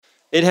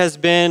It has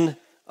been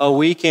a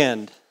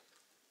weekend.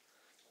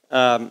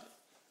 I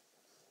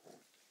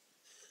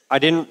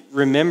didn't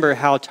remember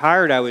how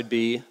tired I would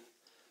be.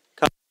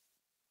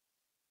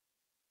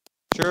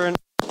 Sure.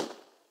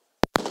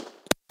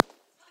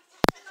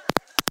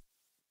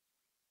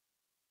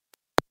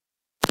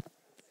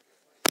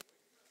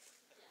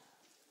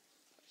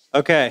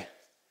 Okay.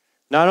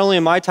 Not only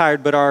am I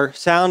tired, but our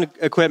sound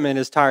equipment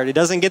is tired. It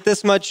doesn't get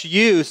this much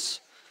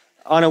use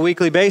on a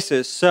weekly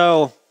basis.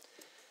 So,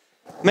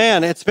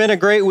 man, it's been a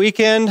great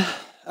weekend.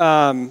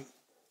 I'm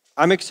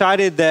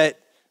excited that,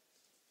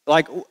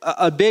 like,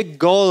 a big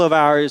goal of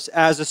ours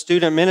as a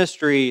student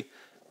ministry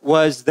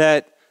was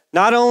that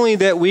not only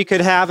that we could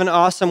have an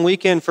awesome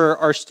weekend for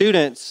our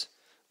students,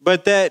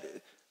 but that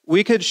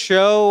we could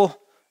show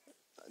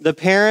the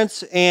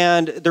parents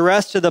and the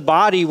rest of the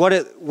body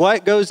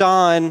what goes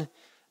on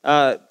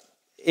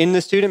in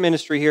the student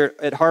ministry here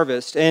at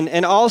Harvest,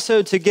 and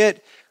also to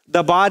get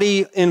the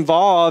body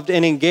involved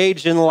and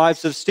engaged in the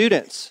lives of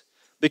students.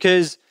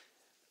 Because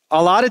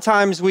a lot of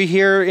times we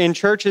hear in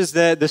churches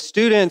that the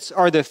students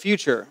are the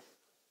future.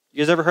 You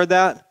guys ever heard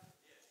that?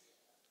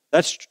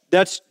 That's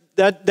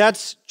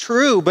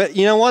true, but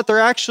you know what? They're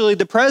actually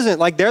the present.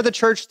 Like, they're the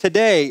church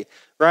today,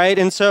 right?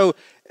 And so,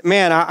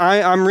 man,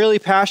 I'm really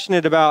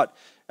passionate about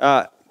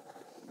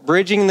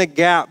bridging the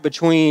gap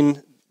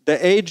between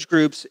the age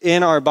groups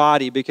in our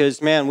body,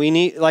 because, man, we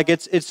need, like,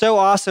 it's so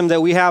awesome that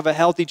we have a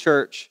healthy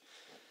church,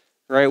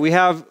 right? We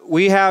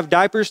have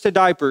diapers to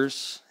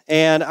diapers,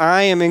 and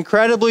I am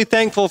incredibly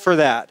thankful for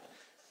that,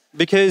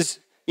 because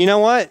you know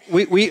what?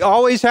 We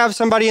always have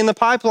somebody in the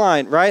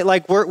pipeline, right?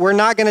 Like, we're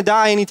not going to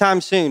die anytime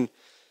soon,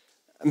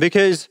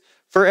 because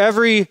for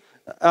every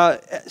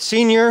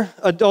senior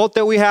adult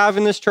that we have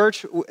in this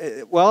church,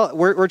 well,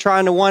 we're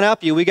trying to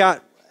one-up you. We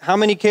got, how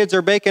many kids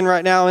are baking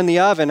right now in the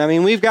oven? I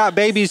mean, we got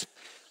babies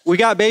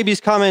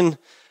coming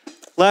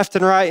left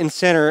and right and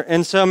center.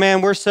 And so,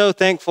 man, we're so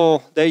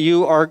thankful that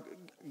you are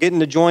getting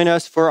to join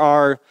us for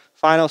our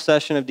final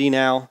session of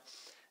D-Now.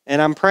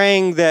 And I'm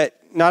praying that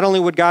not only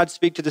would God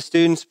speak to the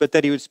students, but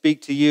that he would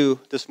speak to you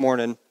this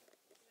morning.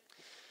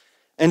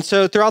 And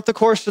so throughout the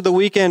course of the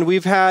weekend,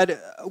 we've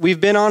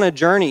been on a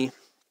journey.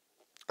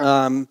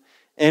 And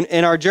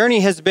our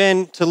journey has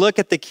been to look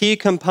at the key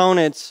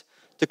components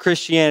to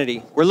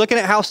Christianity. We're looking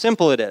at how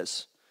simple it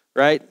is,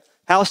 right?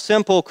 How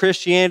simple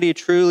Christianity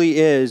truly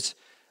is.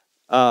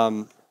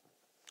 And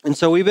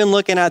so we've been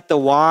looking at the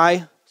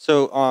why.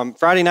 So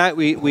Friday night,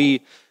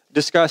 we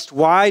discussed,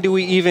 why do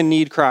we even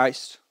need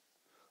Christ?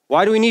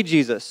 Why do we need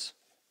Jesus?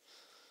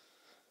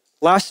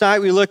 Last night,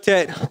 we looked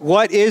at,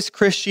 what is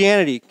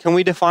Christianity? Can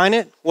we define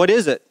it? What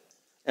is it?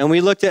 And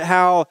we looked at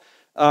how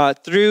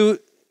through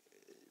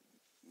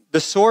the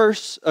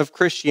source of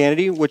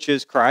Christianity, which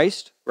is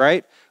Christ,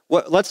 right?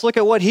 Let's look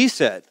at what he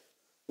said.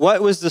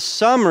 What was the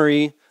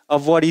summary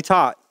of what he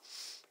taught?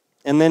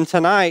 And then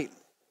tonight,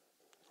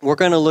 we're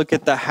going to look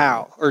at the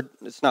how. Or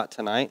it's not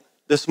tonight.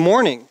 This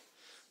morning,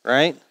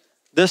 right?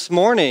 This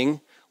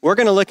morning, we're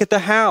going to look at the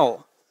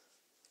how.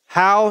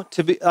 How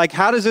to be, like,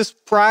 how does this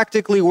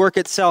practically work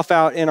itself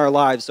out in our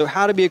lives? So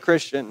how to be a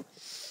Christian.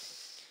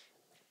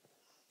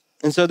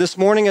 And so this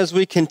morning, as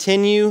we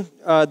continue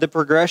the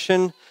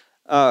progression,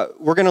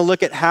 we're going to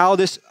look at how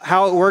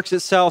it works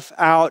itself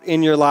out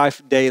in your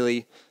life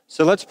daily.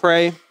 So let's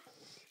pray,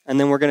 and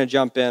then we're going to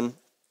jump in.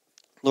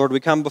 Lord,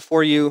 we come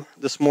before you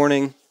this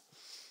morning.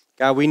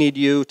 God, we need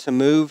you to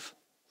move.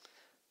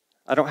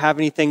 I don't have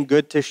anything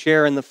good to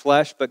share in the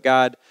flesh, but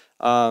God,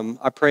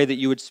 I pray that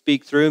you would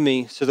speak through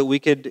me so that we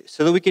could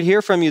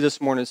hear from you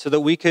this morning, so that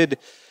we could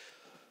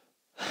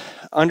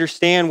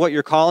understand what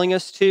you're calling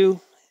us to,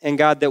 and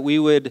God, that we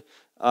would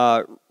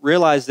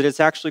realize that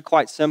it's actually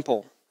quite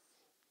simple.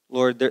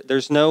 Lord,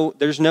 there's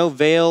no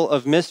veil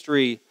of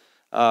mystery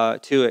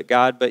to it,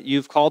 God, but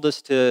you've called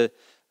us to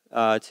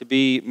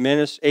be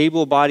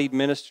able-bodied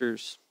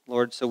ministers,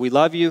 Lord. So we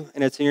love you,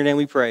 and it's in your name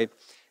we pray.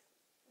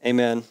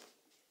 Amen.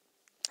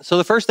 So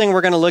the first thing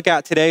we're going to look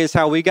at today is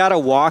how we got to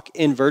walk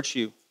in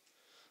virtue.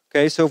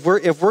 Okay, so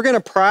if we're going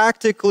to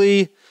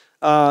practically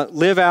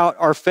live out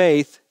our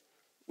faith,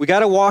 we got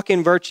to walk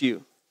in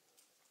virtue,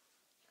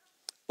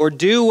 or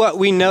do what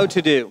we know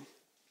to do.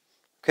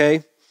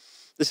 Okay,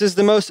 this is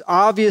the most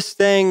obvious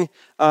thing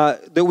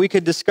that we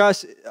could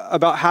discuss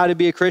about how to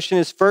be a Christian.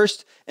 Is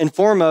first and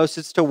foremost,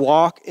 it's to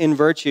walk in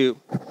virtue.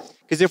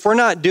 Because if we're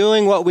not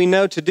doing what we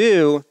know to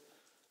do,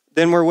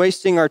 then we're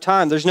wasting our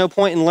time. There's no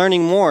point in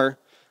learning more.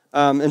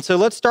 And so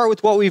let's start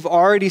with what we've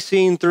already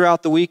seen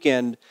throughout the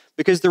weekend,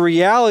 because the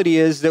reality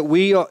is that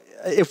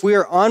if we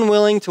are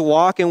unwilling to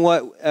walk in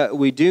what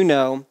we do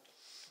know,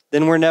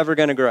 then we're never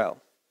going to grow.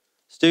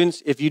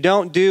 Students, if you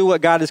don't do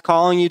what God is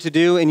calling you to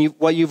do and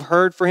what you've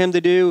heard for him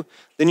to do,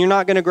 then you're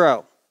not going to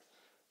grow.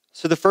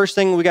 So the first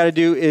thing we got to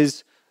do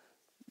is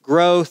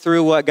grow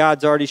through what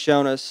God's already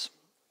shown us.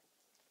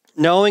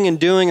 Knowing and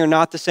doing are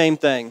not the same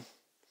thing.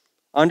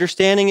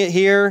 Understanding it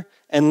here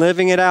and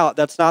living it out,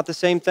 that's not the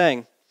same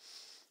thing.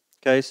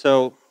 Okay,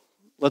 so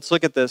let's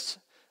look at this.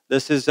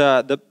 This is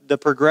the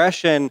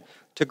progression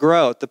to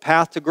growth. The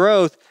path to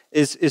growth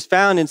is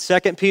found in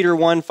 2 Peter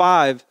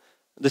 1:5.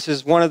 This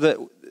is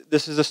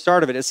the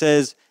start of it. It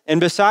says, "And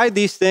beside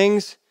these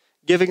things,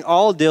 giving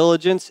all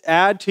diligence,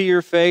 add to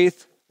your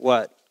faith,"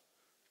 what?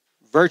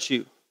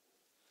 Virtue.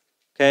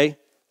 Okay?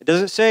 It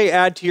doesn't say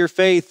add to your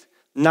faith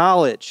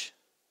knowledge.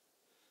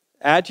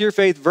 Add to your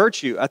faith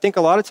virtue. I think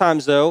a lot of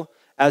times, though,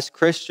 as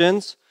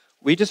Christians,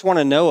 we just want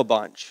to know a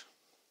bunch.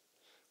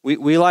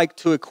 We like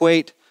to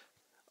equate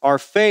our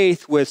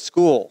faith with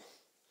school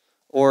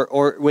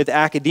or with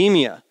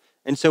academia.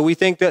 And so we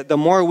think that the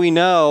more we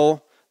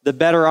know, the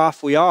better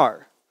off we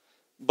are.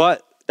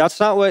 But that's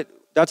not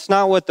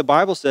what the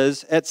Bible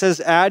says. It says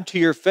add to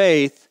your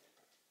faith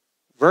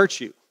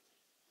virtue.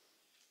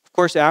 Of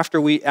course, after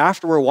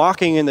we're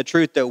walking in the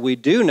truth that we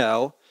do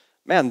know,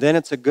 man, then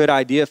it's a good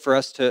idea for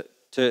us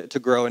to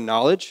grow in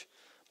knowledge.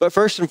 But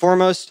first and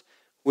foremost,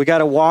 we got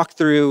to walk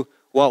through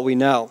what we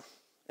know.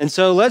 And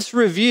so let's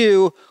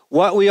review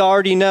what we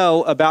already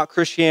know about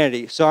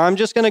Christianity. So I'm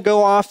just going to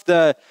go off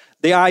the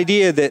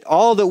idea that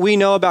all that we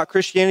know about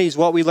Christianity is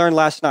what we learned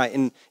last night.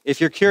 And if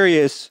you're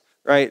curious,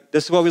 right,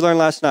 this is what we learned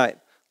last night.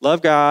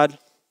 Love God,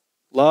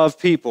 love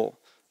people,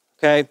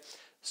 okay?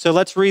 So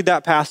let's read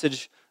that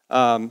passage.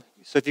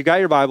 So if you got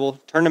your Bible,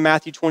 turn to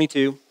Matthew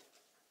 22.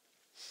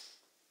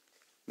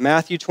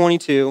 Matthew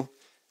 22.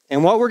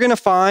 And what we're going to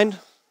find,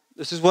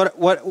 this is what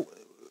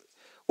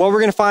we're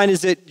going to find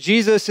is that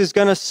Jesus is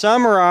going to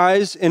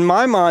summarize, in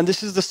my mind,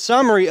 this is the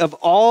summary of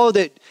all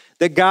that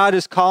God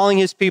is calling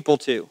his people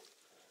to,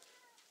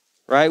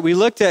 right?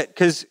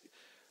 Because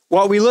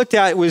what we looked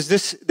at was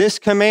this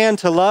command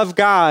to love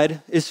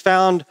God is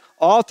found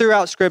all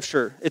throughout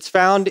Scripture. It's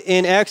found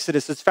in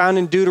Exodus. It's found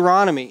in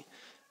Deuteronomy.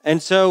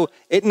 And so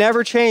it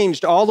never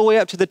changed all the way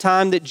up to the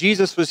time that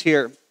Jesus was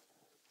here.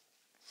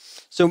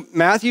 So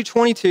Matthew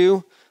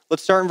 22,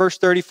 let's start in verse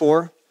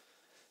 34. It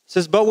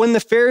says, "But when the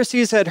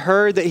Pharisees had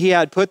heard that he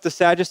had put the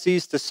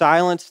Sadducees to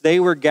silence, they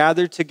were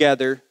gathered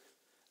together.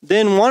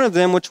 Then one of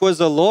them, which was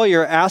a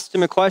lawyer, asked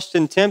him a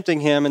question,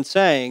 tempting him and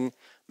saying,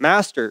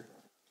 'Master,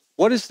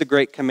 what is the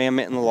great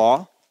commandment in the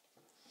law?'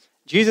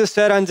 Jesus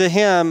said unto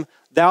him,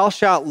 'Thou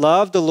shalt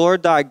love the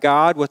Lord thy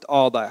God with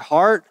all thy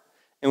heart,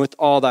 and with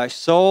all thy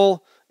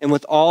soul, and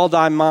with all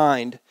thy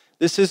mind.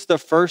 This is the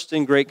first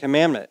and great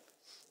commandment.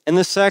 And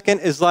the second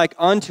is like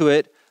unto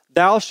it,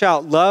 Thou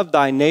shalt love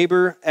thy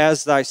neighbor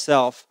as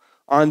thyself.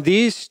 On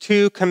these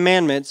two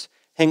commandments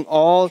hang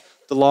all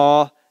the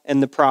law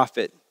and the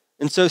prophet.'"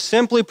 And so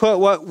simply put,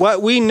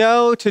 what we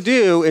know to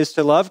do is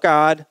to love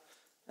God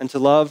and to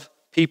love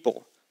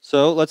people.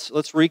 So let's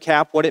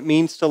recap what it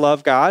means to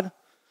love God.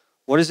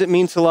 What does it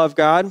mean to love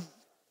God?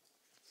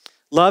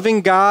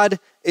 Loving God,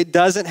 it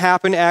doesn't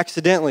happen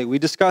accidentally. We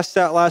discussed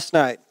that last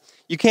night.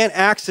 You can't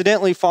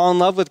accidentally fall in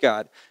love with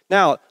God.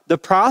 Now, the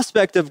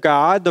prospect of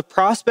God, the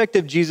prospect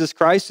of Jesus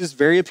Christ is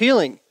very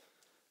appealing,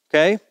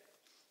 okay?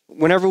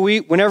 Whenever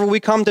we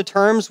come to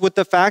terms with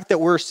the fact that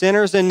we're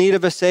sinners in need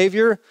of a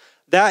Savior,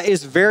 that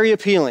is very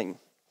appealing.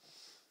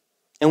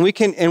 And we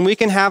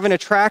can have an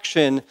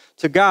attraction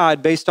to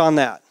God based on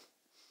that.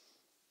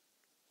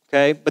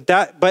 Okay? But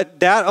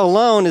that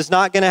alone is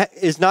not going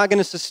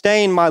to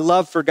sustain my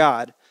love for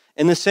God.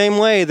 In the same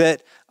way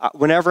that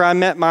whenever I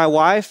met my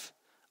wife,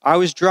 I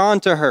was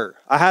drawn to her.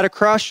 I had a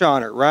crush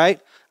on her,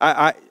 right?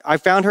 I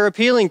found her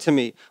appealing to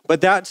me,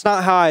 but that's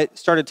not how I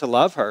started to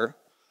love her.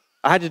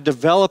 I had to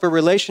develop a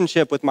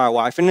relationship with my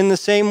wife. And in the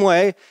same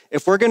way,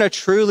 if we're going to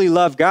truly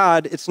love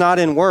God, it's not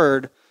in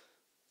word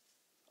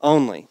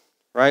only,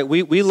 right?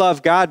 We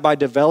love God by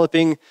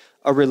developing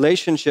a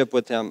relationship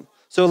with him.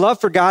 So love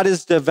for God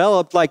is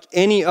developed like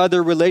any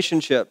other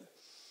relationship.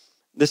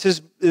 This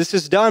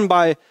is done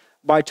by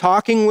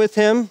talking with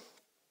him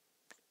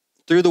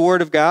through the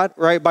word of God,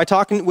 right? By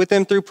talking with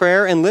him through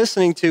prayer and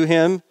listening to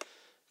him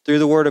through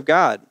the word of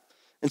God.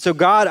 And so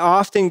God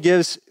often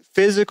gives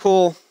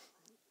physical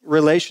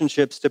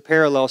relationships to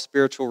parallel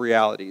spiritual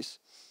realities,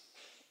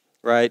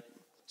 right?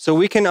 So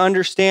we can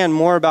understand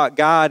more about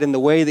God and the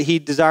way that he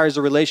desires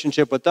a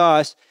relationship with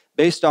us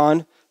based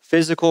on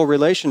physical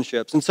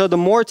relationships. And so the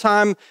more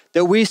time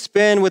that we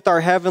spend with our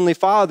Heavenly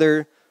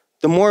Father,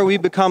 the more we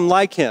become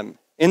like him.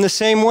 In the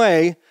same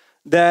way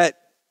that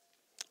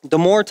the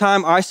more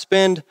time I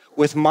spend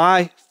with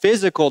my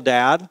physical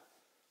dad,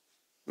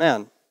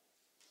 man,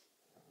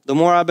 the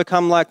more I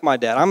become like my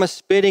dad. I'm a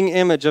spitting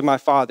image of my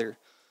father.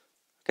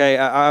 Okay,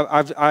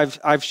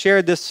 I've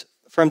shared this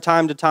from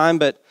time to time,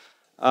 but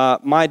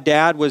my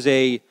dad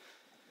he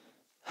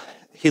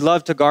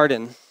loved to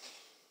garden.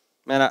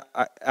 Man,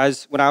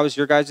 when I was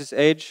your guys'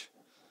 age,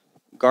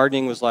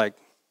 gardening was like,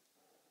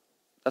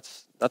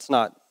 that's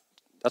not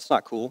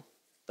cool.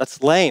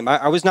 That's lame.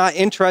 I was not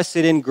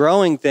interested in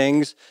growing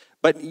things,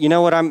 but you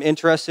know what I'm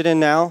interested in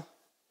now?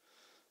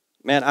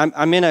 Man,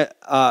 I'm in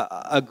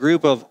a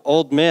group of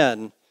old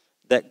men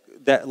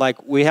that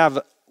like we have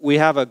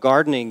a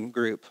gardening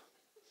group.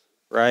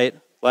 Right?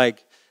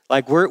 Like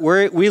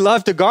we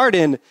love to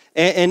garden.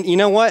 And you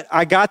know what?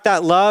 I got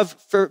that love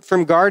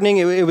from gardening.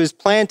 It was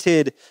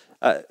planted,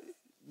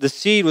 the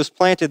seed was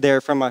planted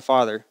there from my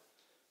father.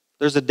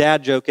 There's a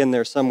dad joke in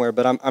there somewhere,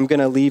 but I'm going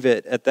to leave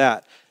it at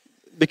that.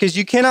 Because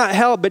you cannot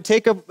help but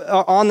take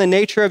on the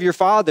nature of your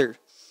Father.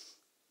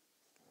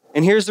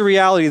 And here's the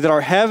reality that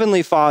our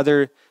Heavenly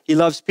Father, He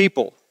loves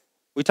people.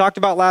 We talked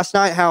about last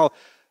night how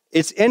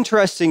it's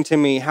interesting to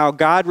me how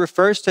God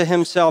refers to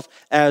Himself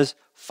as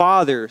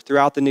Father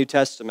throughout the New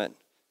Testament.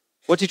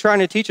 What's He trying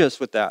to teach us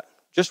with that?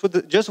 Just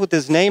with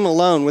His name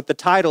alone, with the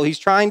title, He's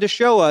trying to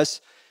show us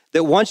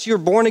that once you're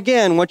born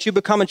again, once you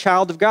become a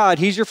child of God,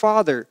 He's your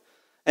Father.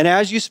 And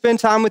as you spend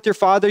time with your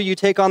Father, you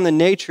take on the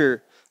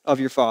nature of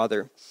your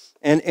Father.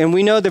 And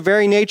we know the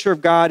very nature of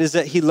God is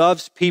that He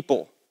loves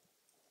people.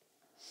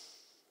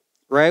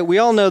 Right? We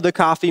all know the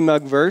coffee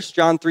mug verse,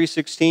 John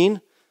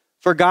 3:16.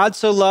 For God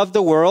so loved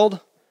the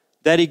world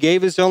that He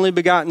gave His only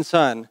begotten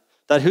Son,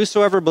 that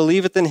whosoever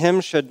believeth in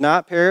Him should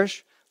not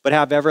perish, but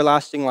have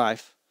everlasting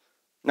life.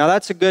 Now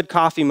that's a good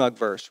coffee mug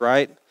verse,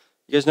 right?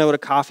 You guys know what a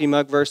coffee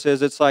mug verse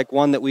is? It's like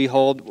one that we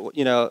hold,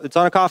 it's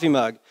on a coffee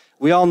mug.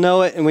 We all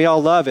know it and we all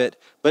love it,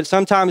 but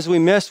sometimes we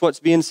miss what's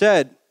being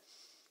said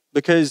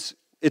because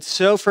it's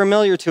so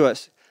familiar to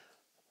us.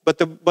 But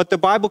the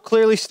Bible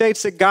clearly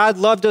states that God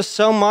loved us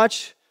so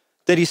much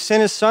that He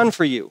sent His Son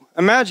for you.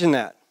 Imagine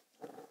that.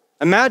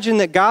 Imagine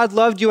that God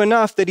loved you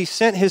enough that He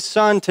sent His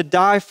Son to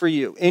die for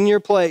you in your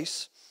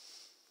place.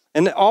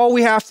 And all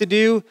we have to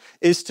do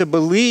is to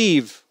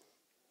believe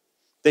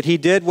that He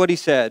did what He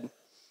said,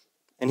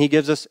 and He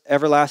gives us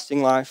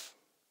everlasting life.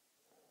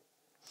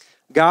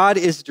 God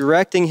is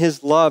directing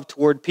His love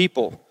toward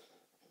people.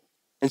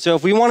 And so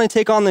if we want to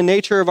take on the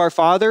nature of our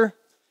Father,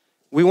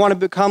 we want to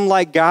become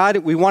like God,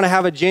 we want to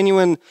have a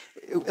genuine,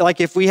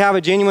 like if we have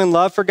a genuine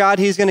love for God,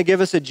 He's going to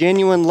give us a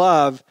genuine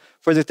love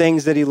for the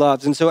things that He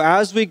loves. And so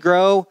as we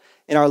grow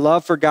in our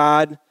love for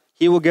God,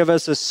 He will give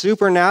us a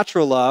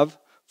supernatural love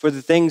for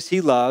the things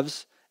He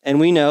loves, and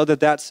we know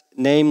that that's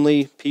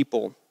namely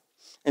people.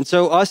 And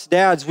so us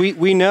dads,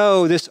 we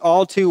know this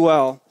all too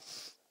well.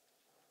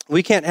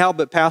 We can't help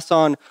but pass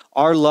on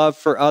our love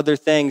for other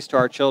things to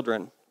our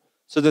children.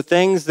 So the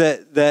things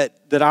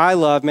that I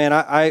love, man,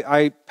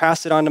 I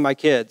pass it on to my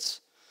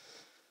kids.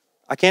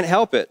 I can't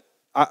help it.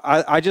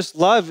 I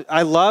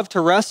love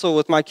to wrestle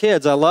with my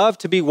kids. I love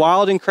to be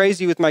wild and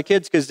crazy with my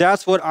kids because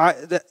that's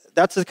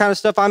the kind of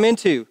stuff I'm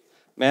into,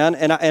 man.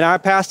 And I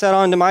pass that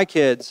on to my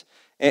kids.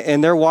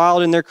 And they're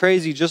wild and they're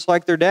crazy just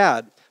like their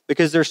dad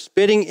because they're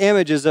spitting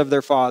images of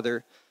their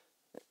father.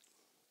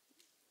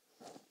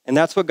 And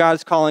that's what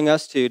God's calling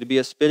us to be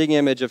a spitting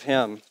image of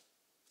Him,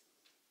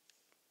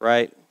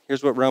 right?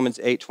 Here's what Romans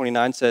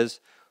 8:29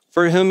 says.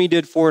 For whom He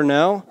did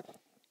foreknow,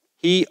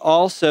 He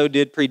also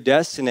did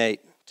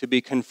predestinate to be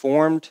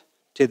conformed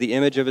to the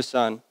image of His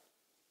Son.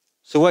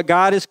 So what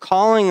God is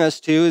calling us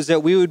to is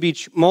that we would be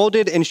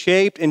molded and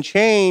shaped and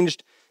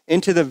changed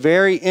into the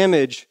very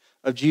image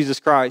of Jesus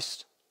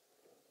Christ.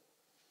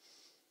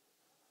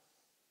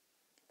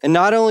 And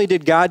not only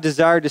did God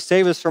desire to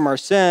save us from our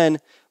sin,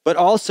 but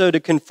also to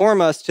conform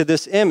us to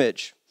this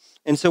image.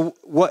 And so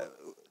what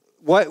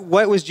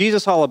was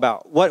Jesus all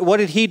about? What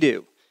did He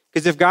do?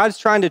 Because if God's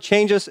trying to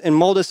change us and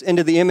mold us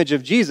into the image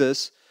of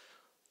Jesus,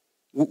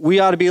 we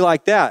ought to be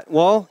like that.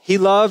 Well, He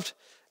loved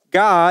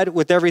God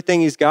with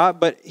everything He's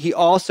got, but He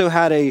also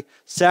had a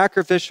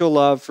sacrificial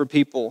love for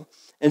people.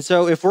 And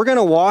so if we're going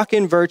to walk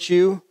in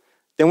virtue,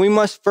 then we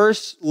must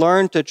first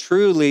learn to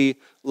truly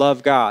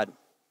love God.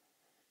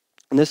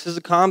 And this is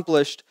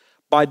accomplished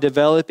by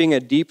developing a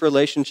deep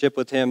relationship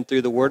with Him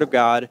through the Word of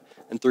God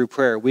and through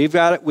prayer. We've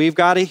got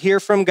to hear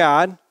from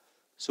God,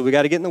 so we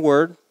got to get in the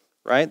Word,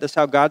 right? That's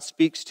how God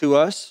speaks to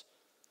us.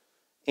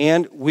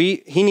 And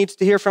He needs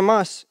to hear from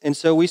us. And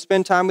so we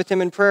spend time with Him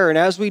in prayer. And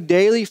as we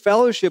daily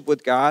fellowship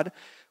with God,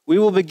 we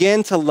will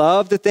begin to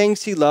love the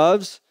things He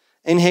loves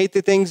and hate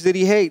the things that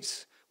He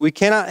hates. We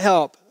cannot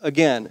help,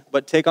 again,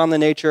 but take on the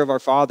nature of our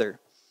Father,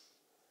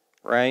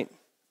 right?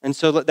 And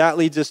so that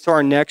leads us to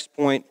our next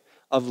point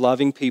of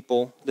loving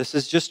people. This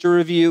is just a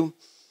review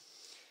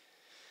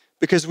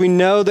because we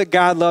know that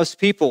God loves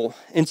people.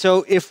 And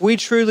so if we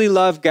truly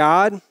love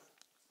God,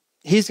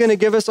 He's going to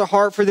give us a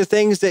heart for the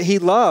things that He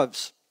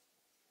loves.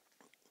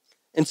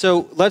 And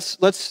so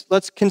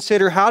let's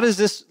consider, how does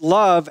this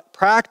love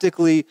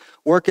practically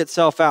work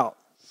itself out?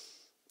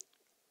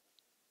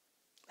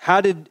 How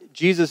did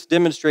Jesus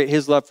demonstrate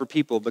His love for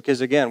people? Because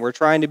again, we're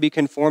trying to be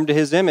conformed to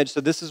His image.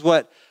 So this is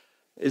what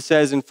it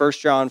says in 1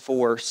 John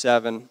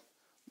 4:7.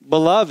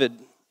 Beloved,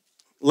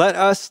 let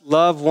us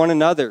love one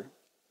another,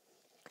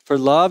 for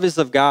love is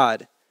of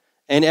God,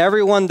 and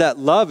everyone that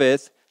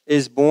loveth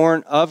is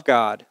born of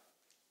God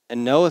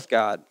and knoweth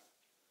God.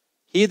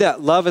 He that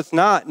loveth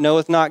not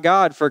knoweth not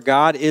God, for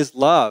God is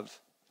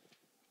love.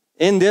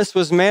 In this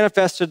was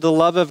manifested the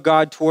love of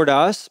God toward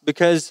us,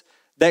 because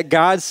that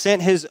God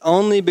sent His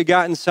only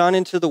begotten Son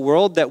into the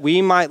world that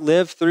we might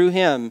live through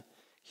Him.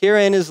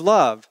 Herein is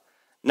love,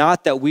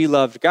 not that we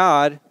loved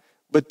God,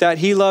 but that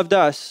He loved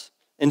us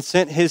and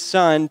sent His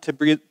Son to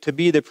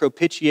be the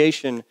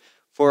propitiation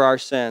for our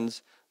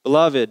sins.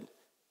 Beloved,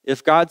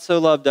 if God so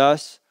loved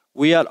us,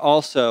 we ought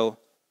also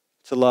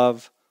to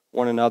love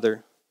one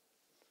another.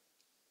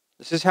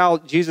 This is how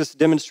Jesus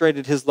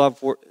demonstrated his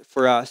love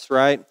for us,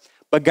 right?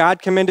 But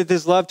God commended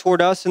his love toward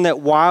us in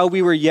that while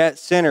we were yet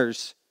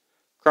sinners,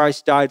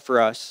 Christ died for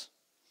us.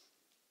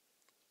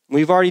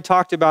 We've already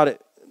talked about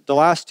it the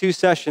last two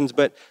sessions,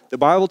 but the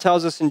Bible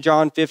tells us in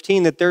John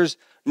 15 that there's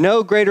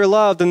no greater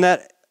love than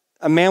that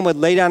a man would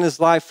lay down his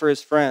life for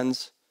his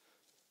friends.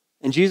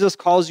 And Jesus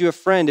calls you a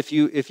friend if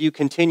you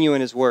continue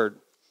in his word.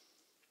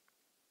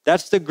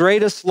 That's the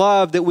greatest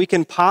love that we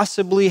can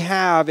possibly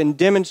have and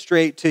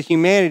demonstrate to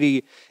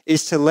humanity,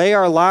 is to lay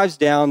our lives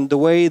down the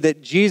way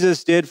that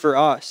Jesus did for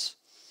us.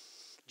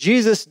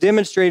 Jesus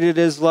demonstrated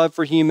his love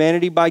for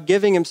humanity by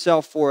giving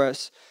himself for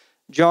us.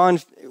 John,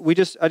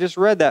 I just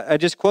read that. I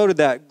just quoted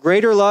that.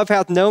 Greater love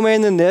hath no man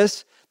than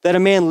this, that a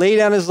man lay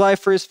down his life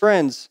for his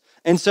friends.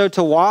 And so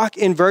to walk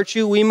in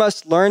virtue, we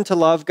must learn to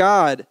love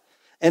God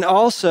and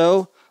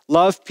also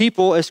love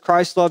people as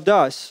Christ loved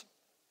us.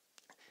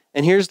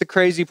 And here's the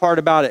crazy part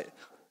about it.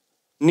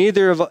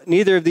 Neither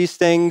of these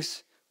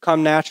things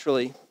come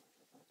naturally.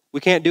 We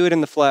can't do it in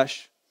the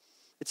flesh.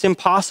 It's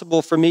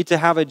impossible for me to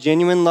have a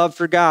genuine love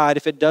for God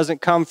if it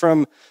doesn't come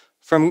from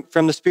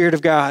the Spirit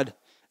of God.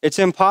 It's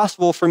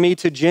impossible for me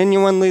to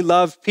genuinely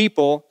love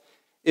people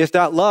if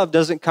that love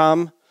doesn't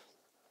come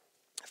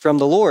from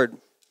the Lord.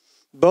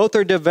 Both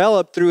are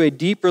developed through a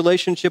deep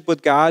relationship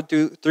with God,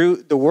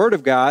 through the Word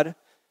of God,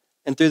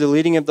 and through the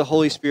leading of the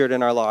Holy Spirit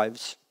in our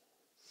lives.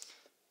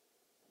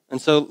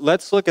 And so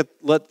let's look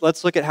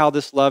at how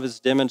this love is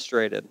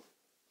demonstrated.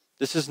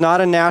 This is not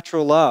a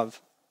natural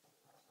love.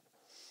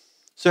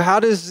 So how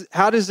does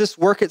this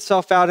work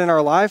itself out in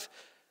our life?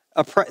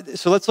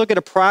 So let's look at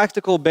a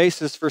practical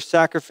basis for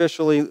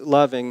sacrificially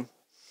loving,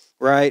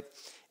 right?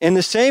 In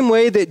the same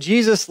way that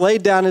Jesus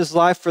laid down his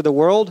life for the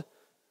world,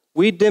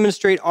 we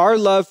demonstrate our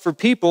love for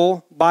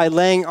people by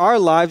laying our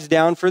lives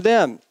down for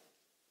them.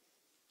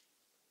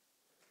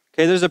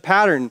 Okay, there's a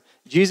pattern.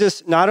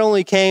 Jesus not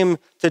only came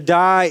to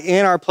die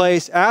in our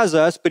place as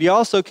us, but he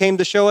also came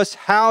to show us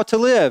how to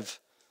live.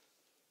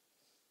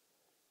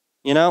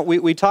 You know,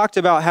 we talked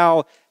about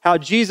how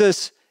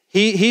Jesus,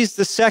 he's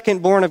the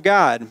second born of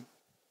God.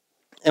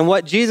 And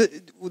what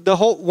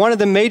one of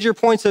the major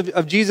points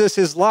of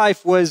Jesus'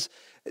 life was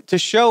to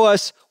show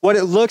us what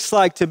it looks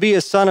like to be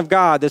a son of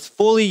God that's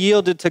fully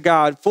yielded to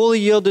God, fully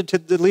yielded to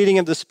the leading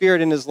of the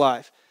Spirit in his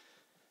life.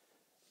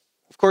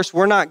 Of course,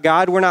 we're not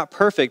God, we're not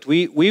perfect.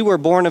 We were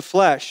born of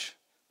flesh.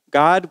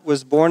 God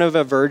was born of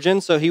a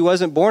virgin, so he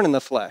wasn't born in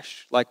the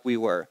flesh like we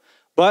were.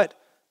 But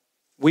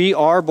we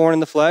are born in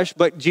the flesh.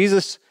 But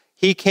Jesus,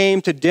 he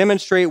came to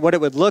demonstrate what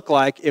it would look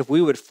like if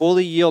we would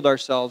fully yield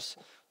ourselves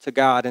to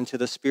God and to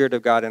the Spirit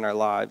of God in our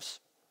lives.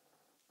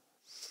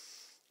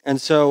 And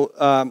so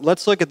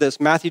let's look at this,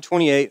 Matthew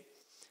 28,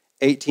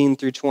 18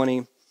 through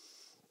 20.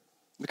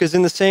 Because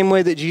in the same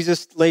way that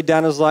Jesus laid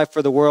down his life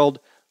for the world,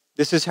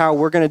 this is how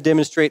we're going to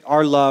demonstrate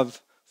our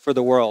love for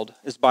the world,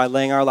 is by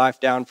laying our life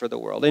down for the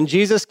world. And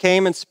Jesus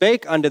came and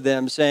spake unto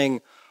them,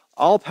 saying,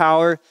 all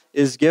power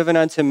is given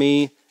unto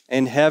me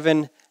in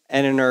heaven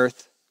and in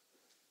earth.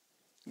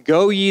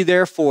 Go ye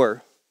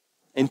therefore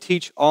and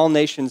teach all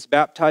nations,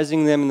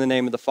 baptizing them in the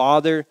name of the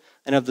Father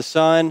and of the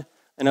Son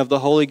and of the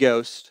Holy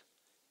Ghost,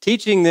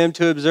 teaching them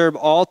to observe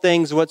all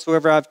things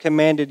whatsoever I have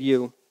commanded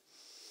you.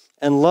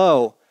 And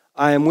lo,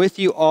 I am with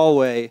you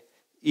always,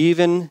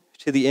 even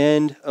to the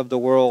end of the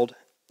world.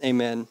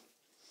 Amen.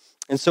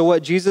 And so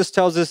what Jesus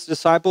tells his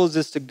disciples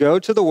is to go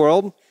to the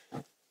world,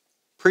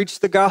 preach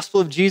the gospel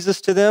of Jesus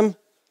to them,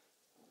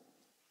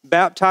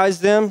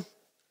 baptize them,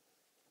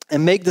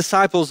 and make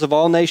disciples of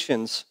all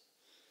nations.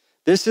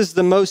 This is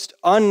the most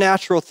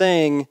unnatural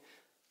thing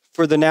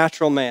for the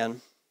natural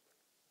man.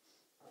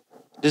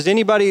 Does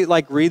anybody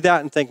read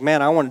that and think,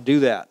 man, I want to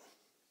do that?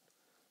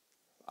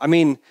 I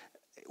mean,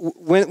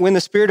 when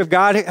the Spirit of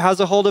God has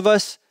a hold of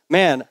us,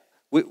 man,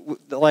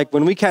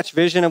 when we catch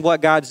vision of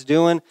what God's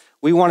doing,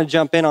 we want to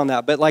jump in on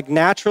that. But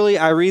naturally,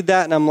 I read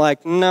that and I'm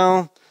like,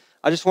 no,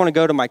 I just want to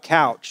go to my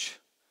couch,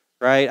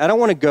 right? I don't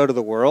want to go to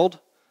the world.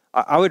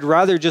 I would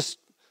rather just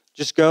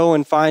go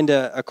and find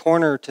a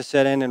corner to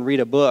sit in and read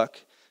a book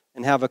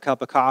and have a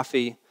cup of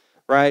coffee,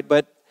 right?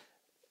 But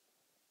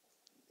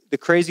the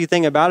crazy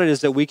thing about it is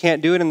that we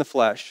can't do it in the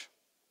flesh.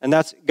 And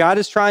God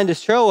is trying to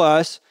show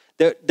us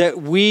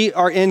that we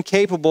are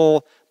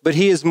incapable, but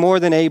he is more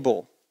than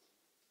able.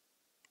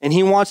 And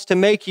he wants to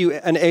make you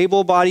an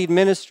able-bodied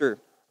minister.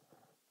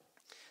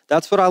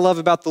 That's what I love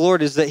about the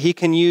Lord, is that he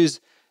can use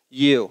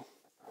you.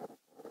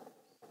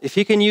 If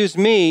he can use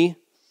me,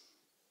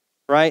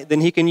 right,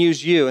 then he can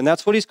use you. And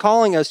that's what he's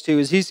calling us to,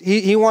 is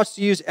he wants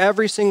to use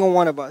every single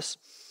one of us.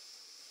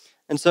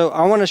 And so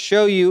I want to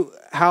show you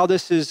how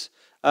this is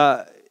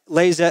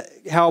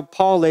how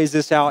Paul lays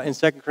this out in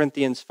 2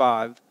 Corinthians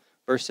 5,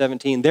 verse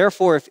 17.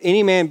 Therefore, if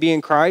any man be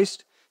in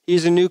Christ, he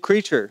is a new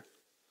creature.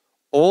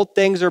 Old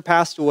things are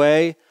passed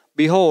away.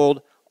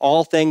 Behold,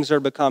 all things are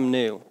become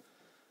new.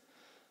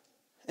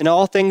 And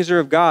all things are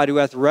of God, who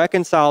hath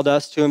reconciled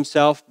us to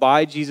himself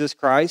by Jesus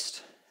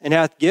Christ, and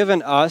hath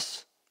given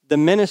us the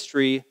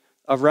ministry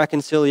of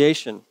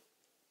reconciliation.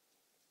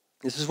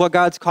 This is what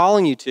God's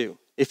calling you to.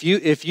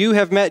 If you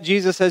have met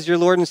Jesus as your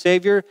Lord and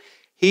Savior,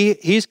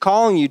 he's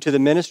calling you to the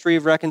ministry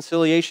of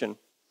reconciliation.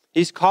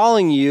 He's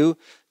calling you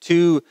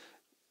to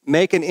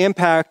make an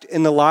impact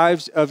in the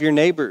lives of your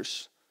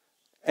neighbors,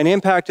 an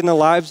impact in the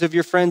lives of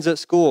your friends at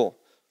school,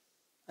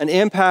 an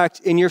impact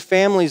in your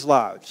family's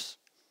lives.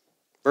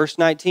 Verse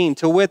 19,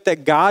 to wit,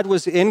 that God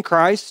was in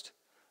Christ,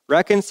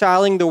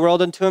 reconciling the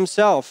world unto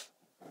himself,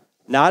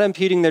 not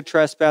imputing their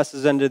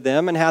trespasses unto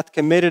them, and hath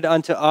committed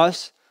unto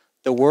us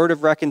the word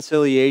of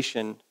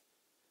reconciliation.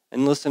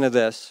 And listen to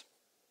this.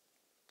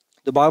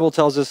 The Bible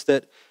tells us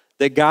that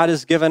God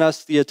has given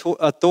us the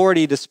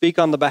authority to speak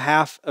on the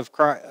behalf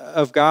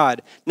of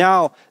God.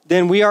 Now,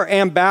 then we are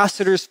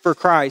ambassadors for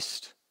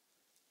Christ.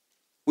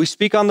 We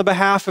speak on the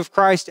behalf of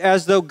Christ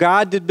as though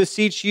God did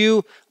beseech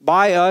you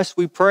by us.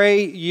 We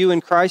pray you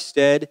in Christ's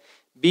stead,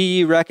 be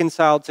ye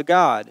reconciled to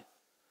God.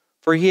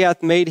 For he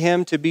hath made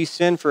him to be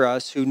sin for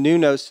us who knew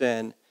no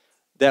sin,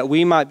 that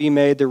we might be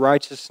made the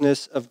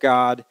righteousness of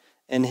God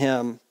in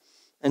him.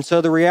 And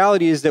so the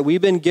reality is that we've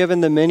been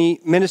given the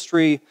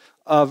ministry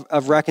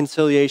of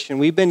reconciliation.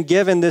 We've been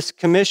given this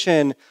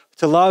commission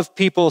to love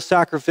people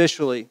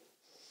sacrificially.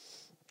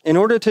 In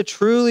order to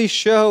truly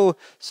show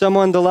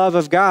someone the love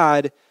of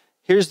God,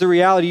 here's the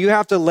reality. You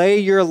have to lay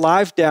your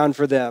life down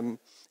for them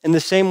in the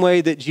same way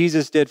that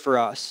Jesus did for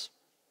us.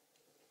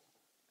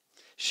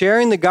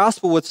 Sharing the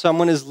gospel with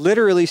someone is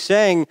literally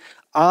saying,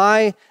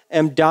 I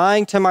am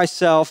dying to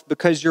myself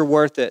because you're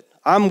worth it.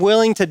 I'm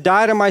willing to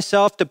die to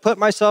myself, to put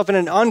myself in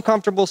an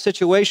uncomfortable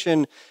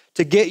situation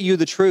to get you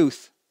the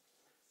truth.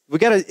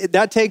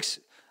 That takes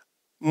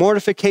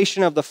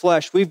mortification of the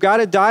flesh. We've got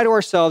to die to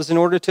ourselves in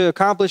order to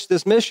accomplish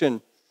this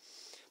mission,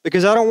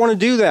 because I don't want to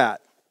do that.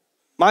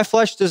 My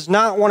flesh does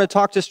not want to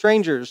talk to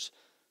strangers.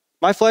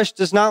 My flesh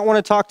does not want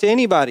to talk to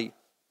anybody.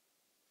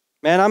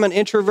 Man, I'm an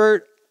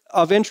introvert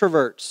of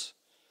introverts.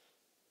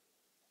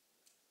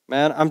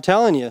 Man, I'm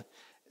telling you,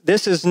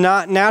 this is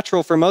not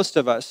natural for most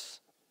of us.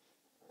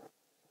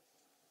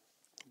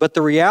 But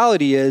the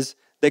reality is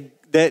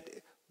that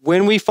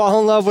when we fall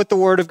in love with the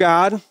Word of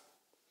God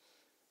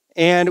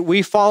and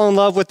we fall in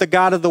love with the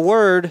God of the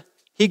Word,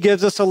 he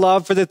gives us a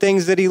love for the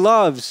things that he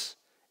loves,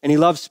 and he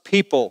loves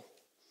people.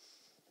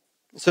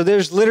 So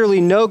there's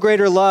literally no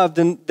greater love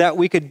than that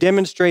we could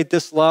demonstrate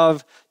this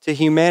love to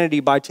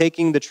humanity by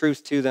taking the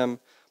truth to them,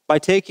 by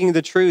taking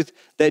the truth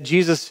that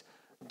Jesus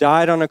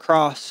died on a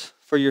cross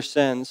for your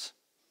sins,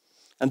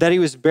 and that he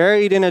was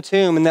buried in a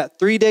tomb, and that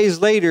 3 days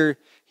later,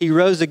 he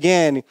rose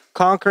again,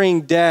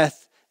 conquering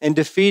death and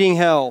defeating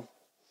hell.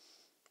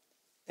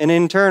 And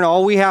in turn,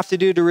 all we have to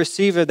do to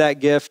receive of that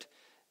gift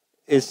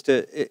is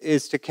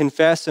to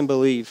confess and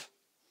believe.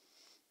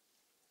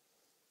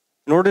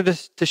 In order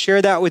to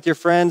share that with your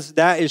friends,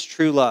 that is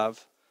true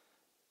love,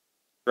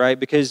 right?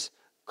 Because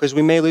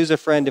we may lose a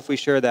friend if we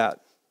share that,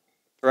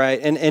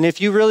 right? And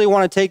if you really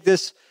want to take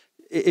this,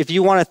 if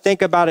you want to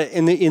think about it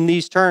in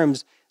these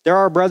terms, there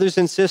are brothers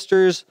and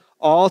sisters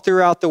all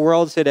throughout the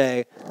world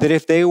today that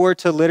if they were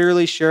to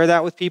literally share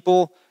that with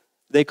people,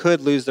 they could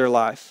lose their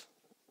life.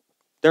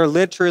 They're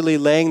literally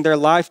laying their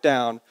life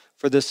down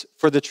for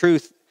the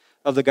truth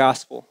of the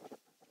gospel.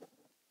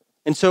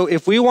 And so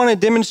if we want to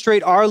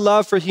demonstrate our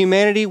love for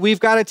humanity,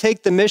 we've got to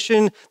take the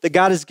mission that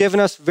God has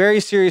given us very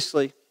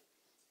seriously.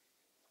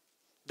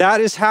 That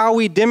is how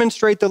we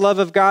demonstrate the love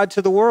of God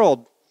to the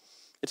world.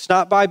 It's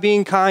not by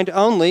being kind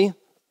only,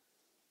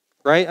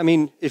 right? I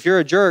mean, if you're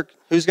a jerk,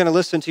 who's going to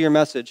listen to your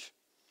message?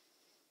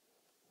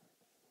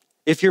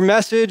 If your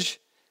message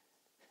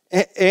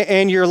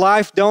and your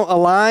life don't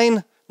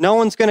align, no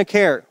one's going to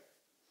care.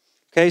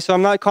 Okay, so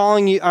I'm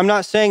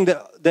not saying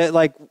that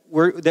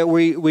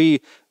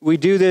we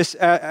do this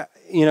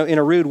in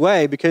a rude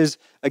way, because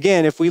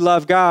again, if we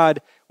love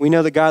God, we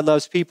know that God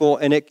loves people,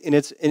 and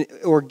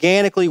it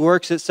organically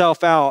works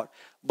itself out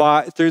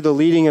through the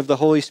leading of the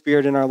Holy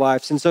Spirit in our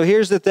lives. And so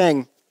here's the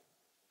thing.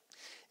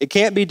 It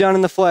can't be done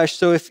in the flesh.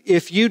 So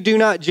if you do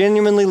not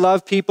genuinely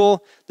love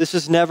people, this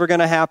is never going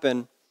to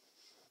happen.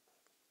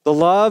 The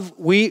love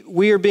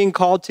we are being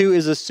called to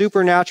is a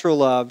supernatural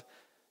love.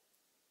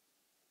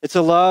 It's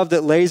a love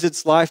that lays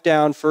its life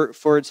down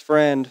for its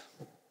friend,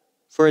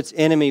 for its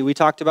enemy. We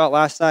talked about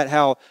last night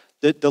how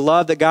the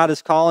love that God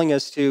is calling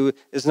us to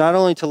is not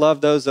only to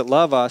love those that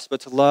love us,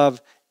 but to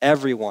love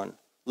everyone.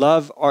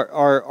 Love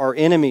our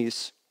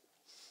enemies.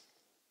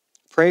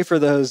 Pray for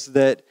those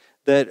that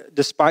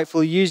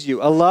despitefully use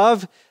you. A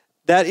love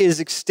that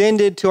is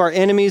extended to our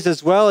enemies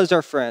as well as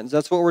our friends.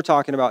 That's what we're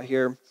talking about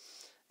here.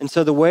 And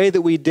so the way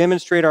that we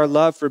demonstrate our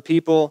love for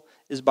people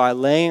is by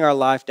laying our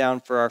life down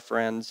for our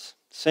friends.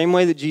 Same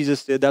way that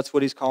Jesus did, that's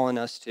what he's calling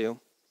us to.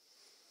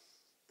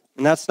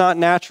 And that's not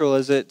natural,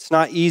 is it? It's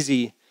not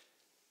easy.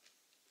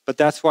 But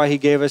that's why he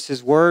gave us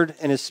his word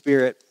and his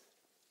spirit.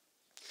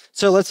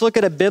 So let's look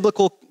at a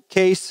biblical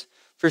case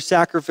for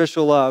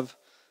sacrificial love.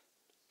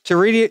 To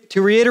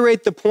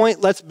reiterate the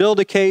point, let's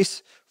build a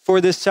case for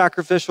this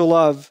sacrificial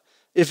love.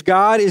 If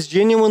God is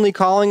genuinely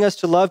calling us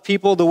to love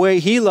people the way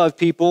he loved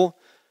people,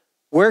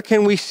 where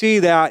can we see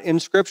that in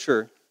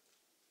Scripture?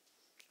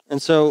 And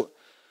so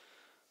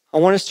I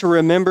want us to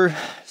remember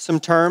some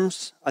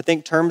terms. I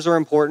think terms are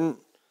important.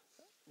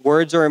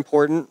 Words are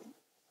important.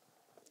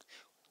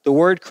 The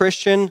word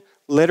Christian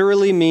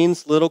literally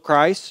means little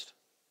Christ,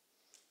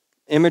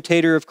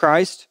 imitator of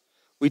Christ.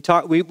 We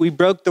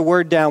broke the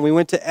word down. We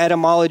went to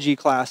etymology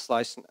class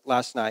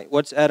last night.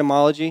 What's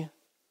etymology?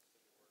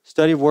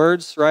 Study of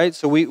words, right?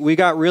 So we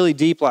got really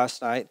deep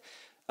last night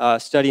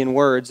studying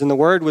words, and the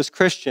word was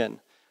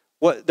Christian.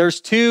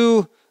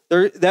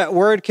 That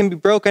word can be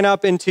broken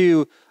up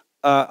into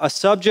a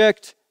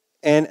subject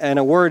and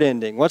a word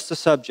ending. What's the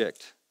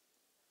subject?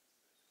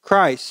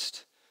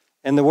 Christ.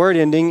 And the word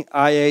ending,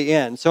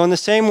 I-A-N. So in the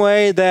same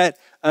way that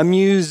a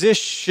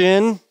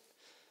musician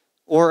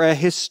or a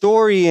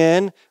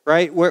historian,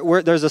 right,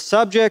 where there's a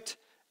subject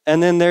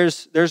and then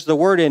there's the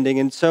word ending.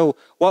 And so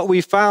what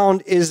we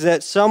found is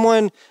that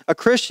a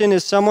Christian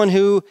is someone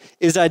who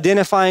is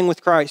identifying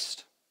with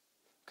Christ.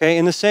 Okay,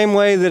 in the same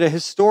way that a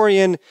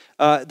historian,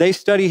 they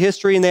study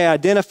history and they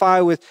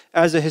identify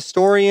as a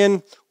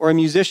historian, or a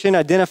musician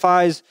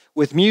identifies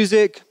with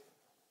music.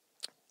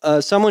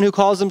 Someone who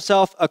calls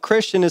himself a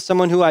Christian is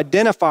someone who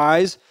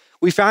identifies.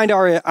 We find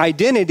our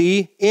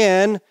identity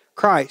in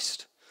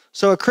Christ.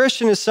 So a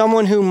Christian is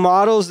someone who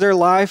models their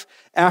life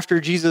after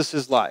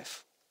Jesus'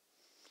 life.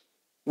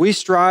 We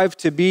strive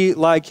to be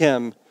like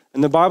him.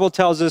 And the Bible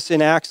tells us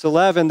in Acts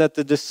 11 that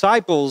the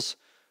disciples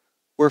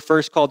were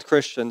first called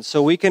Christians.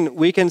 So we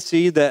can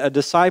see that a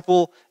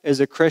disciple is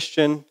a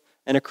Christian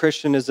and a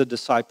Christian is a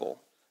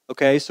disciple.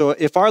 Okay, so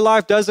if our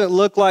life doesn't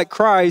look like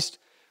Christ,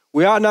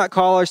 we ought not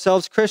call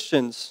ourselves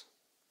Christians.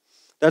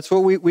 That's what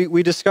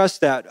we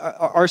discussed that.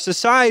 Our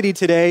society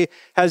today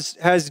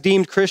has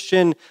deemed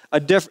Christian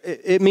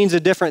it means a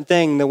different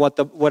thing than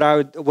what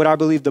I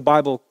believe the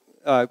Bible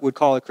would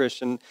call a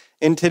Christian.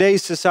 In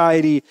today's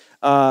society,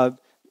 the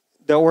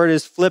word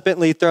is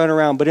flippantly thrown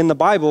around, but in the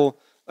Bible,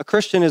 a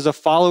Christian is a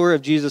follower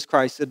of Jesus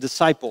Christ, a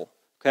disciple.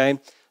 Okay,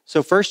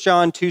 so 1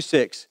 John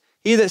 2:6,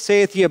 he that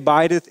saith he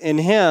abideth in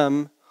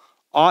him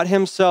ought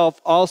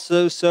himself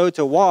also so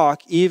to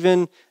walk,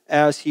 even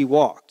as he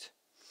walked.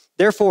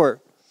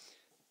 Therefore,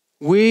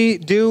 we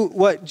do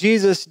what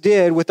Jesus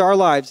did with our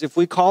lives. If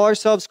we call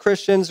ourselves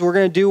Christians, we're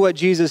going to do what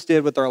Jesus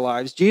did with our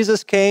lives.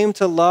 Jesus came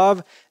to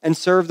love and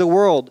serve the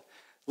world,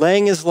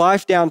 laying his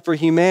life down for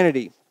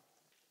humanity.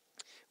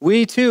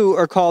 We too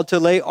are called to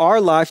lay our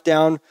life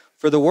down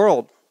for the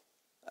world.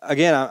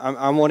 Again,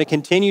 I want to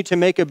continue to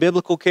make a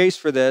biblical case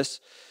for this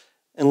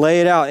and lay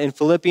it out in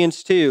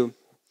Philippians 2.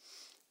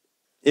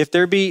 If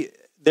there be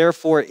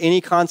therefore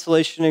any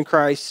consolation in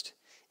Christ,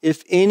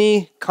 if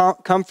any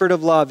comfort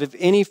of love, if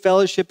any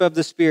fellowship of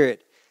the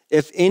Spirit,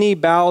 if any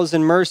bowels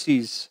and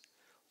mercies,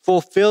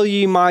 fulfill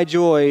ye my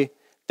joy,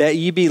 that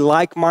ye be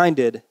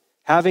like-minded,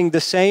 having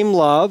the same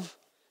love,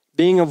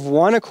 being of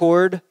one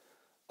accord,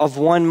 of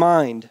one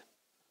mind.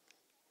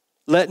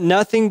 Let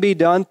nothing be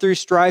done through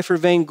strife or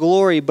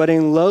vainglory, but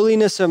in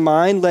lowliness of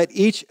mind, let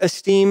each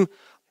esteem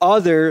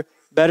other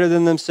better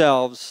than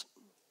themselves.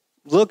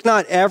 Look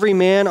not every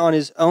man on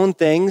his own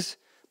things,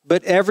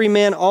 but every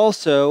man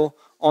also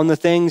on the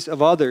things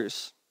of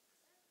others.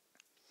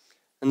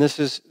 And this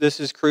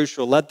is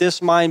crucial. Let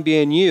this mind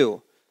be in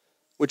you,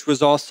 which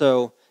was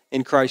also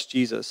in Christ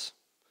Jesus.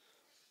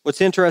 What's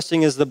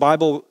interesting is the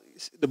Bible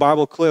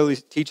clearly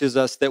teaches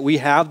us that we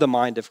have the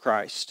mind of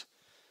Christ.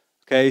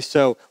 Okay,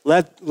 so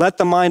let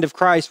the mind of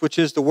Christ, which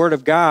is the word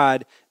of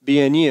God, be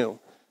in you.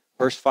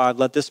 Verse 5,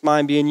 let this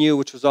mind be in you,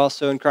 which was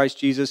also in Christ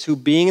Jesus, who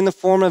being in the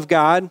form of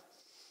God,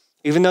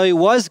 even though he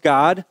was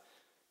God,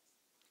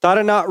 thought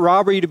it not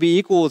robbery to be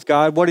equal with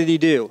God. What did he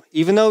do?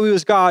 Even though he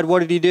was God, what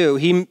did he do?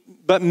 He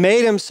but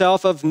made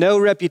himself of no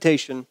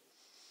reputation,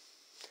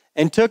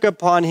 and took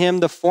upon him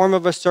the form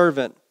of a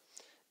servant,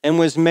 and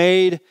was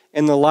made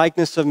in the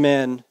likeness of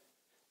men.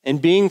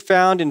 And being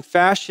found in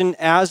fashion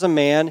as a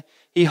man,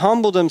 he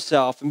humbled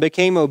himself and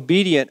became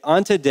obedient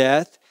unto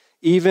death,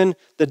 even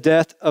the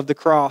death of the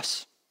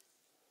cross.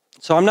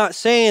 So I'm not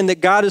saying that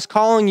God is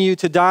calling you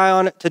to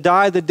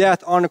die the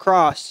death on a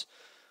cross.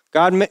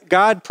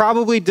 God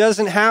probably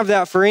doesn't have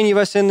that for any of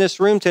us in this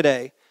room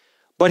today,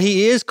 but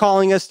he is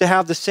calling us to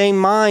have the same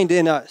mind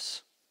in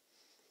us,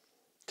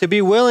 to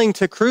be willing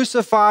to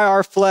crucify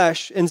our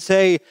flesh and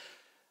say,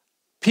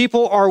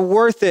 people are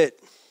worth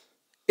it.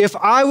 If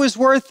I was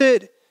worth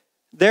it,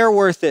 they're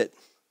worth it.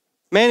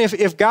 Man,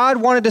 if God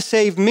wanted to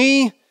save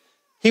me,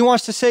 he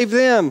wants to save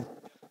them.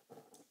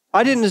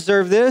 I didn't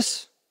deserve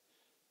this.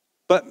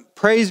 But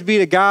praise be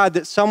to God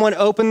that someone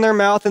opened their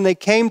mouth and they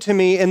came to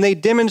me and they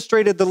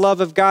demonstrated the love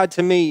of God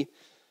to me.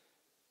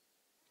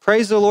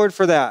 Praise the Lord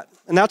for that.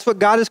 And that's what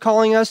God is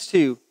calling us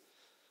to.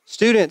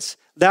 Students,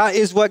 that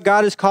is what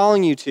God is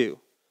calling you to.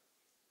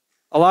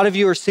 A lot of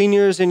you are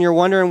seniors and you're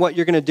wondering what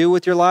you're going to do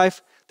with your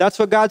life. That's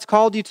what God's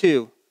called you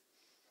to.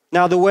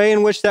 Now, the way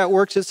in which that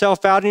works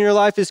itself out in your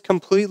life is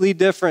completely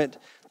different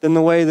than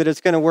the way that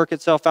it's going to work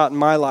itself out in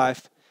my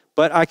life.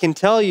 But I can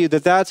tell you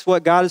that that's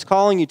what God is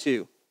calling you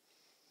to.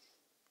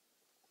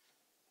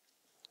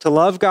 To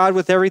love God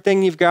with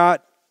everything you've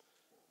got,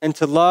 and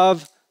to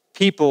love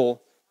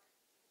people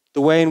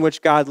the way in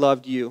which God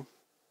loved you.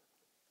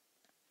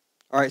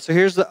 All right, so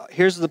here's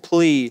the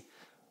plea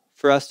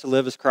for us to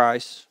live as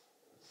Christ.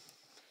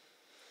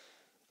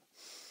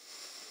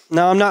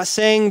 Now, I'm not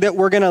saying that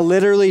we're going to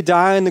literally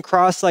die on the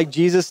cross like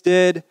Jesus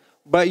did,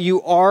 but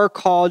you are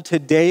called to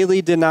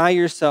daily deny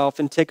yourself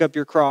and take up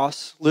your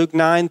cross. Luke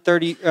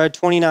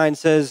 9:29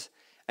 says,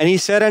 "And he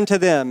said unto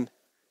them,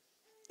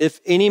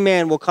 if any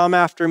man will come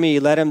after me,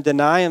 let him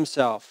deny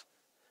himself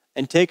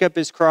and take up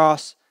his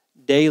cross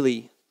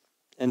daily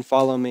and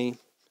follow me."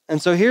 And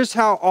so here's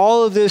how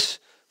all of this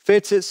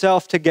fits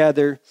itself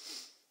together.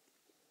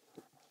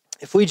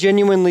 If we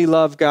genuinely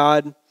love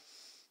God,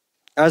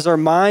 as our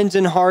minds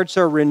and hearts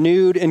are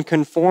renewed and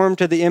conformed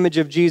to the image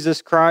of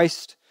Jesus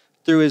Christ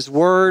through his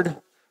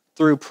word,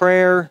 through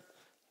prayer,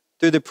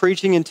 through the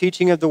preaching and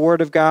teaching of the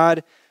word of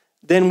God,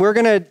 then we're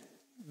going to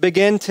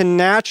begin to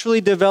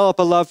naturally develop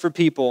a love for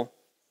people,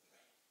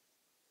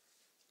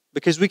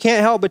 because we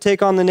can't help but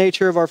take on the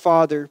nature of our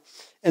Father.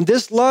 And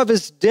this love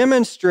is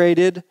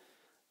demonstrated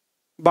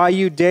by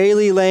you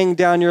daily laying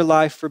down your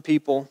life for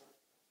people.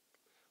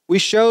 We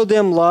show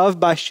them love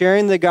by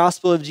sharing the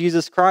gospel of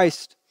Jesus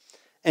Christ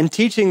and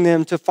teaching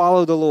them to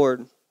follow the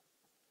Lord,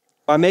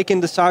 by making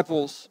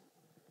disciples.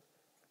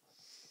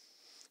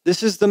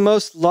 This is the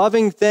most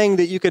loving thing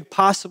that you could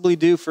possibly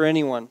do for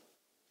anyone.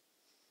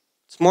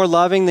 It's more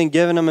loving than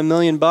giving them $1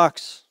 million.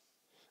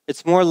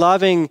 It's more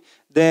loving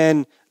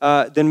than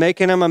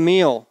making them a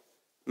meal,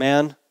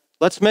 man.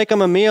 Let's make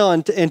them a meal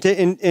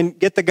and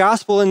get the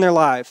gospel in their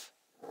life,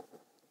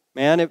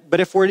 man. But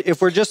if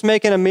we're just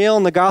making a meal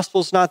and the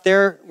gospel's not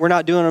there, we're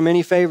not doing them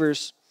any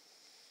favors.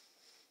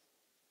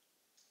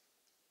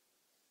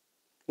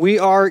 We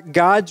are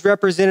God's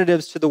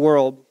representatives to the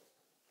world.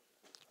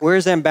 We're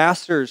his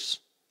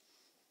ambassadors.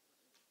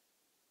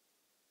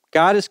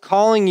 God is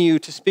calling you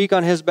to speak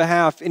on his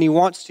behalf, and he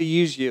wants to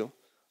use you.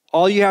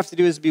 All you have to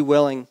do is be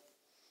willing.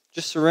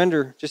 Just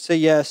surrender. Just say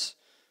yes.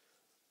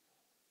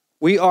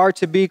 We are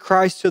to be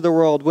Christ to the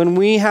world. When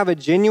we have a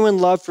genuine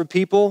love for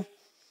people,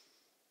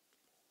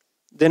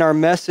 then our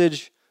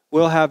message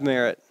will have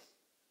merit.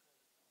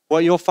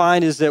 What you'll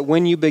find is that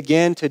when you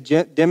begin to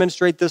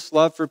demonstrate this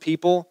love for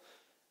people,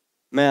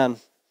 man,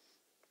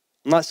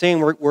 I'm not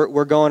saying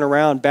we're going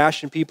around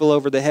bashing people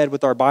over the head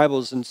with our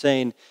Bibles and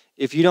saying,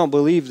 if you don't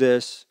believe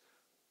this,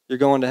 you're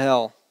going to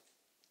hell.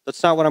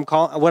 That's not what I'm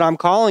calling. What I'm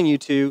calling you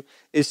to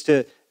is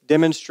to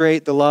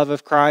demonstrate the love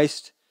of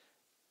Christ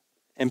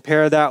and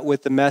pair that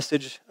with the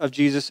message of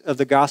Jesus, of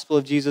the gospel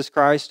of Jesus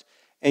Christ.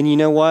 And you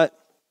know what?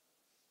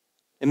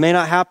 It may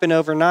not happen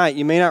overnight.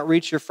 You may not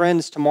reach your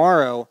friends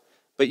tomorrow,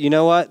 but you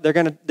know what?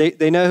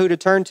 They know who to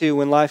turn to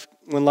when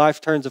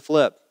life turns a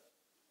flip.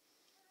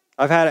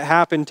 I've had it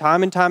happen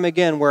time and time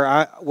again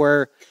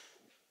where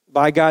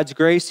by God's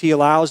grace, he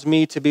allows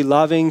me to be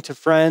loving to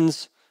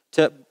friends,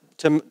 to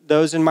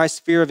those in my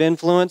sphere of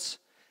influence.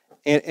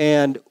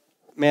 And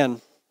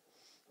man,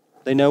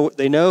 they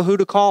know who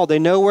to call. They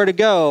know where to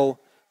go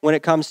when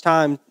it comes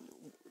time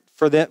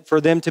for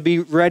them to be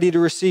ready to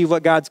receive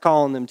what God's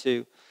calling them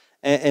to.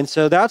 And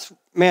so that's,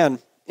 man,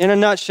 in a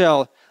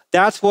nutshell,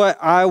 that's what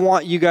I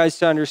want you guys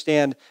to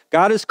understand.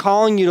 God is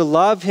calling you to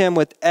love him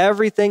with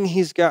everything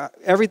he's got,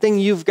 everything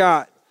you've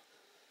got.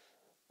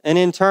 And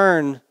in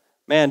turn,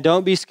 man,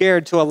 don't be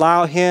scared to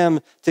allow him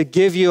to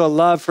give you a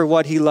love for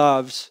what he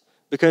loves,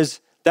 because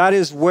that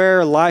is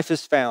where life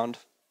is found.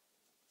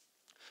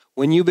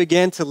 When you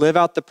begin to live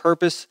out the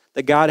purpose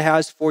that God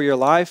has for your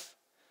life,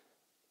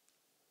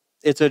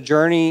 it's a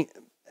journey.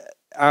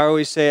 I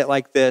always say it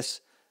like this.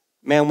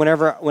 Man,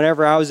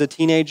 whenever I was a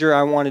teenager,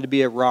 I wanted to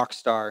be a rock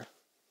star.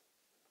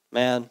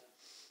 Man,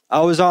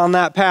 I was on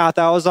that path.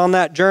 I was on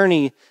that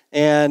journey,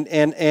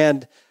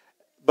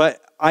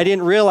 but I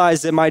didn't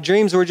realize that my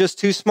dreams were just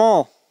too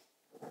small.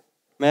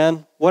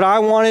 Man, what I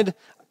wanted,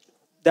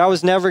 that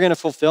was never going to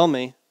fulfill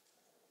me.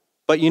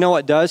 But you know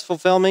what does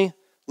fulfill me?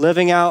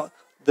 Living out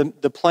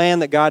the plan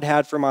that God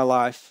had for my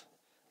life.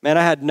 Man,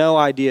 I had no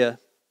idea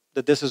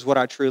that this is what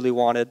I truly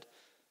wanted.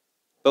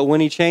 But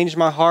when he changed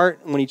my heart,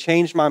 when he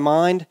changed my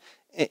mind,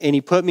 and he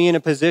put me in a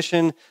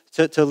position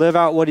to live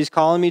out what he's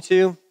calling me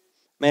to,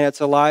 man,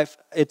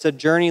 it's a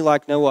journey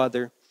like no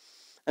other.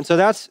 And so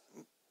that's,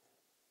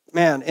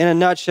 man, in a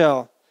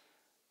nutshell,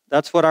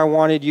 that's what I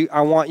want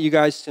you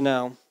guys to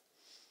know.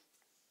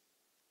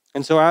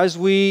 And so as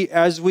we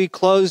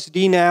close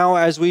D now,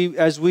 as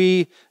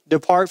we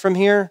depart from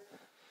here,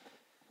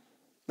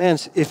 man,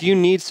 if you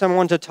need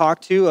someone to talk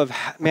to,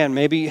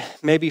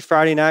 maybe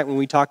Friday night when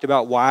we talked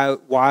about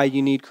why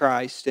you need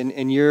Christ, and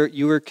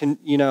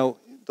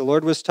the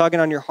Lord was tugging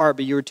on your heart,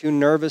 but you were too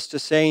nervous to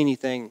say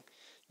anything.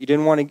 You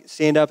didn't want to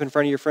stand up in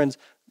front of your friends.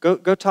 Go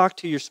talk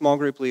to your small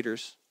group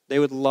leaders. They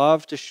would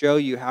love to show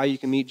you how you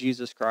can meet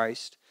Jesus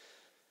Christ,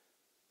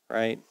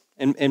 right?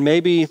 And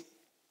maybe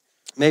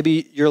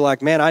you're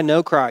like, man, I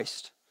know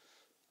Christ.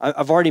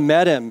 I've already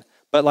met him,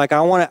 but like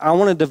I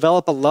want to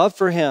develop a love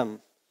for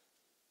him.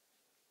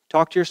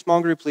 Talk to your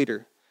small group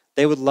leader.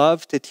 They would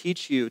love to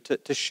teach you,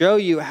 to show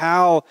you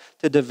how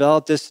to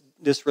develop this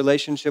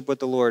relationship with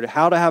the Lord,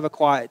 how to have a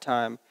quiet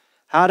time,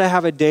 how to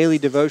have a daily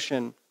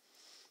devotion,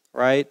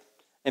 right?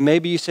 And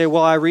maybe you say,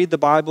 well, I read the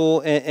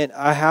Bible and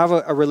I have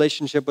a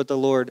relationship with the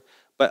Lord,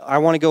 but I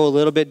want to go a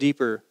little bit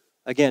deeper.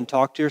 Again,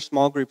 talk to your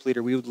small group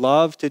leader. We would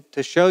love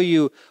to show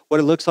you what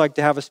it looks like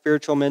to have a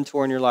spiritual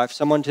mentor in your life,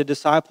 someone to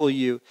disciple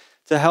you,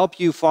 to help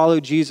you follow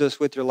Jesus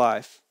with your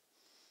life.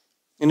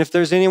 And if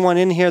there's anyone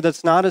in here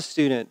that's not a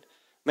student,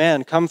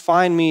 man, come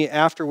find me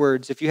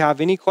afterwards if you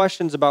have any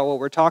questions about what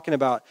we're talking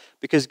about,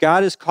 because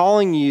God is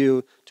calling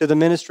you to the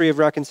ministry of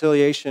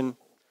reconciliation.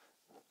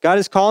 God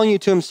is calling you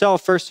to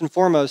himself first and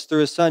foremost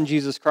through his son,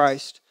 Jesus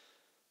Christ.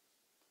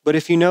 But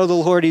if you know the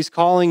Lord, he's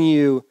calling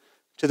you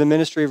to the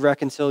ministry of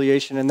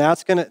reconciliation, and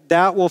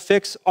that will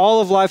fix all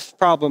of life's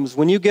problems.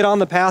 When you get on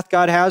the path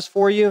God has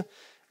for you,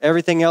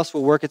 everything else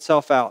will work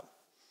itself out.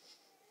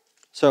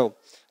 So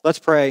let's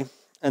pray,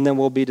 and then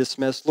we'll be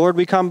dismissed. Lord,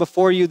 we come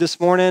before you this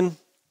morning.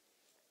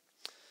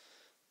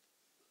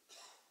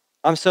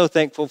 I'm so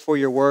thankful for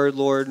your word,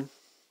 Lord.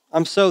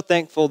 I'm so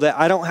thankful that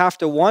I don't have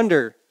to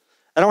wonder.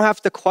 I don't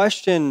have to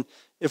question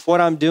if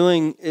what I'm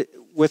doing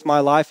with my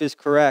life is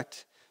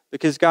correct.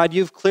 Because, God,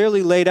 you've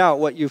clearly laid out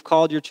what you've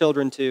called your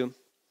children to.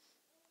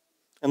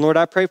 And, Lord,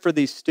 I pray for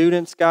these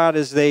students, God,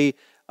 as they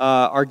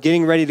are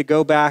getting ready to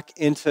go back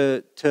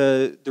into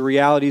the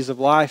realities of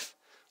life.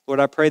 Lord,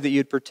 I pray that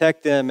you'd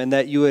protect them and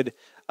that you would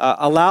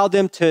allow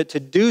them to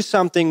do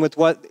something with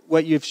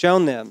what you've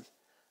shown them.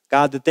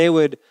 God, that they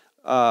would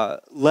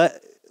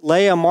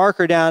lay a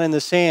marker down in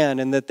the sand,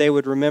 and that they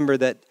would remember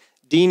that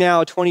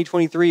DNOW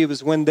 2023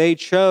 was when they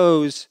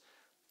chose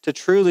to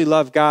truly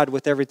love God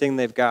with everything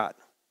they've got.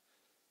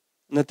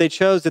 And that they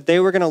chose that they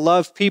were going to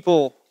love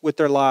people with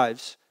their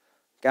lives,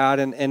 God.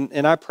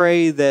 And I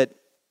pray that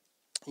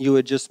you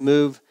would just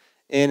move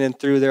in and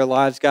through their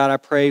lives. God, I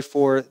pray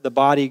for the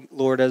body,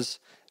 Lord, as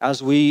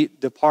we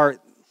depart.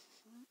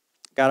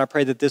 God, I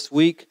pray that this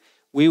week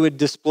we would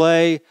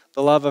display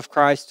the love of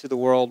Christ to the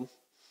world.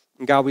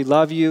 And God, we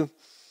love you,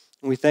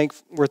 and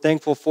we're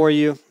thankful for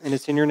you. And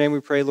it's in your name we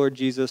pray, Lord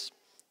Jesus.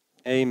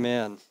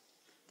 Amen.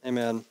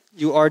 Amen.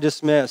 You are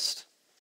dismissed.